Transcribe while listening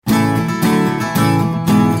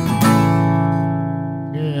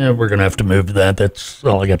We're going to have to move that. That's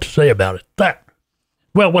all I got to say about it. That.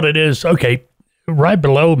 Well, what it is, okay, right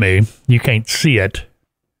below me, you can't see it,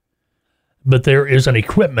 but there is an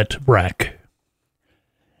equipment rack.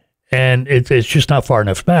 And it's just not far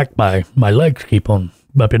enough back. My legs keep on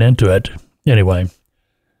bumping into it. Anyway,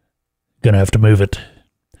 going to have to move it.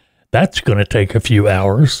 That's going to take a few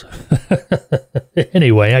hours.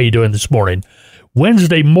 Anyway, how you doing this morning?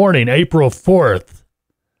 Wednesday morning, April 4th.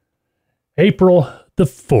 April the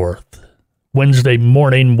 4th. Wednesday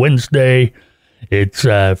morning, Wednesday. It's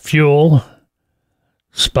fuel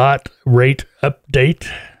spot rate update.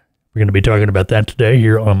 We're going to be talking about that today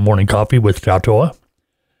here on Morning Coffee with TALTOA.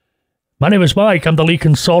 My name is Mike. I'm the lead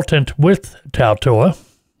consultant with TALTOA. If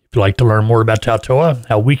you'd like to learn more about TALTOA,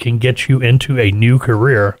 how we can get you into a new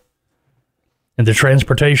career in the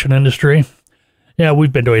transportation industry, yeah,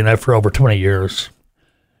 we've been doing that for over 20 years.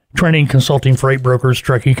 Training, consulting, freight brokers,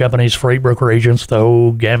 trucking companies, freight broker agents, the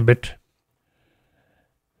whole gambit.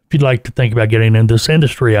 If you'd like to think about getting in this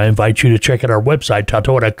industry, I invite you to check out our website,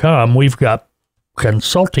 TALTOA.com. We've got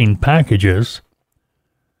consulting packages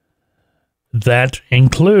that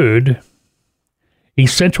include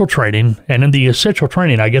essential training, and in the essential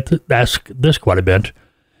training, I get to ask this quite a bit.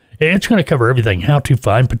 It's going to cover everything: how to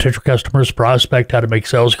find potential customers, prospect, how to make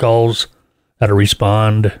sales calls, how to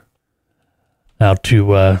respond, how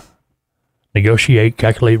to negotiate,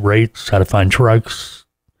 calculate rates, how to find trucks,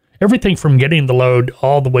 everything from getting the load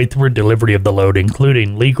all the way through delivery of the load,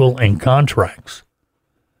 including legal and contracts.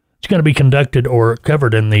 It's going to be conducted or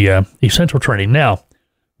covered in the essential training. Now,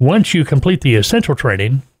 once you complete the essential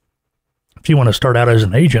training, if you want to start out as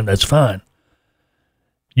an agent, that's fine.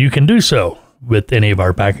 You can do so with any of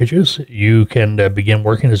our packages. You can begin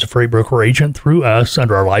working as a freight broker agent through us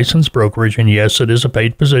under our licensed brokerage. And yes, it is a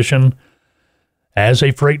paid position. As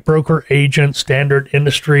a freight broker agent, standard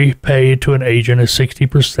industry pay to an agent is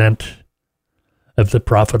 60% of the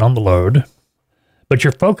profit on the load. But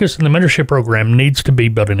your focus in the mentorship program needs to be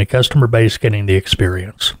building a customer base, getting the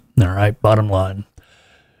experience. All right, bottom line.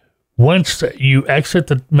 Once you exit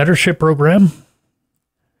the mentorship program,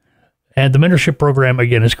 and the mentorship program,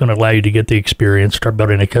 again, is going to allow you to get the experience, start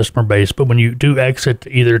building a customer base. But when you do exit,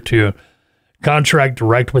 either to contract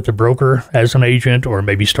direct with the broker as an agent or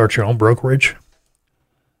maybe start your own brokerage,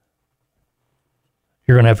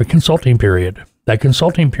 you're going to have a consulting period. That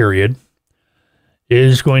consulting period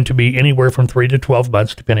is going to be anywhere from 3 to 12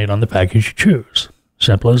 months, depending on the package you choose.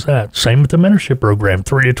 Simple as that. Same with the mentorship program,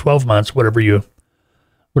 3 to 12 months, whatever you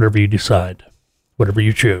decide, whatever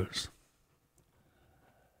you choose.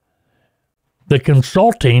 The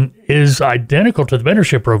consulting is identical to the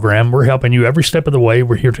mentorship program. We're helping you every step of the way.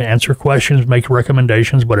 We're here to answer questions, make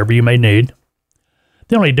recommendations, whatever you may need.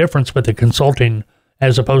 The only difference with the consulting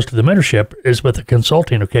as opposed to the mentorship is with the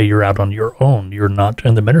consulting, okay, you're out on your own. You're not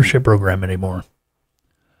in the mentorship program anymore.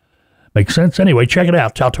 Makes sense? Anyway, check it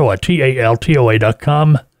out, TALTOA,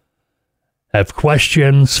 TALTOA.com. Have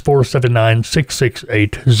questions,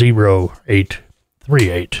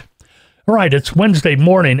 479-668-0838. All right, it's Wednesday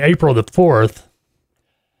morning, April the 4th.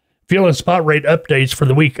 Fuel and spot rate updates for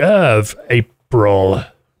the week of April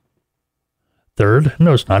 3rd.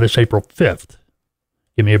 No, it's not. It's April 5th.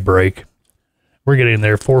 Give me a break. We're getting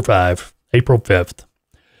there, 4-5, April 5th.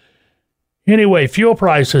 Anyway, fuel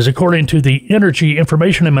prices, according to the Energy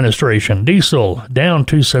Information Administration, diesel down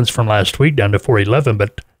 2 cents from last week, down to $4.11,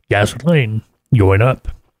 but gasoline going up.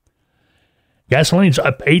 Gasoline's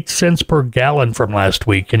up 8 cents per gallon from last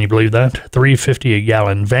week. Can you believe that? $3.50 a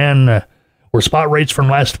gallon. Van or spot rates from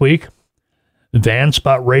last week. Van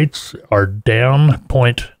spot rates are down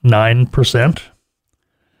 0.9%.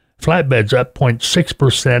 Flatbeds up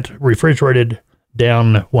 0.6%. Refrigerated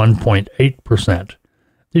down 1.8%.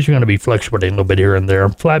 These are going to be fluctuating a little bit here and there.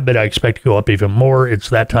 Flatbed, I expect to go up even more. It's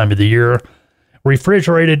that time of the year.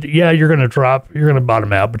 Refrigerated, yeah, you're going to drop. You're going to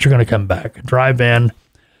bottom out, but you're going to come back. Dry van,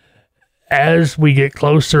 as we get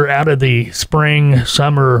closer out of the spring,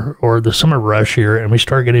 summer, or the summer rush here, and we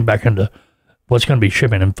start getting back into what's going to be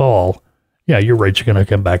shipping in fall, yeah, your rates are going to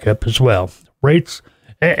come back up as well. Rates,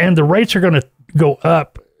 and the rates are going to go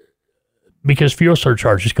up because fuel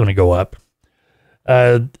surcharge is going to go up.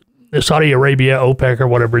 Saudi Arabia, OPEC, or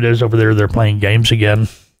whatever it is over there, they're playing games again.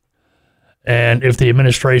 And if the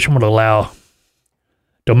administration would allow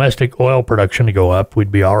domestic oil production to go up,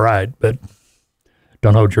 we'd be all right, but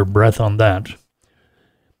don't hold your breath on that.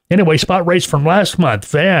 Anyway, spot rates from last month.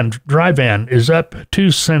 Dry van is up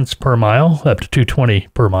 2 cents per mile, up to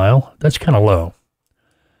 $2.20 per mile. That's kind of low.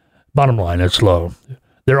 Bottom line, it's low.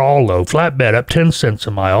 They're all low. Flatbed up 10 cents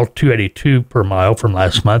a mile, $2.82 per mile from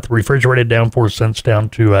last month. Refrigerated down 4 cents, down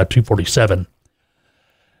to $2.47.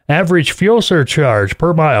 Average fuel surcharge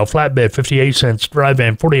per mile, flatbed 58 cents, dry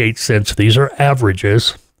van 48 cents. These are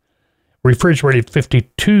averages. Refrigerated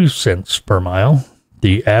 52 cents per mile.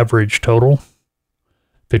 The average total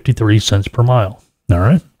 53 cents per mile. All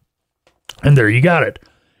right. And there you got it.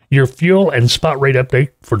 Your fuel and spot rate update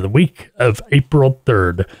for the week of April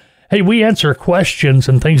 3rd. Hey, we answer questions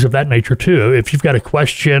and things of that nature too. If you've got a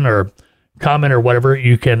question or comment or whatever,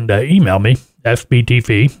 you can email me,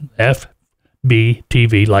 FBTV,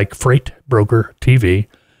 like Freight Broker TV,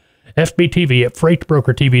 FBTV at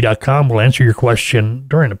freightbrokertv.com. We'll answer your question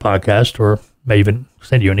during the podcast or may even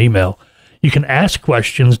send you an email. You can ask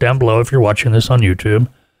questions down below if you're watching this on YouTube.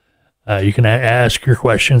 You can ask your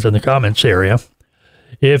questions in the comments area.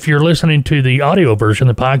 If you're listening to the audio version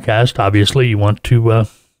of the podcast, obviously you want to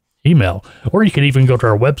email. Or you can even go to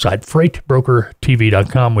our website,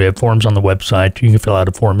 freightbrokertv.com. We have forms on the website. You can fill out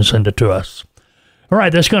a form and send it to us. All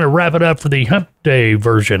right, that's going to wrap it up for the Hump Day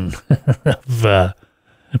version of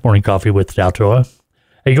Morning Coffee with TALTOA.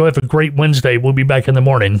 Hey, go have a great Wednesday. We'll be back in the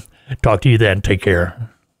morning. Talk to you then. Take care.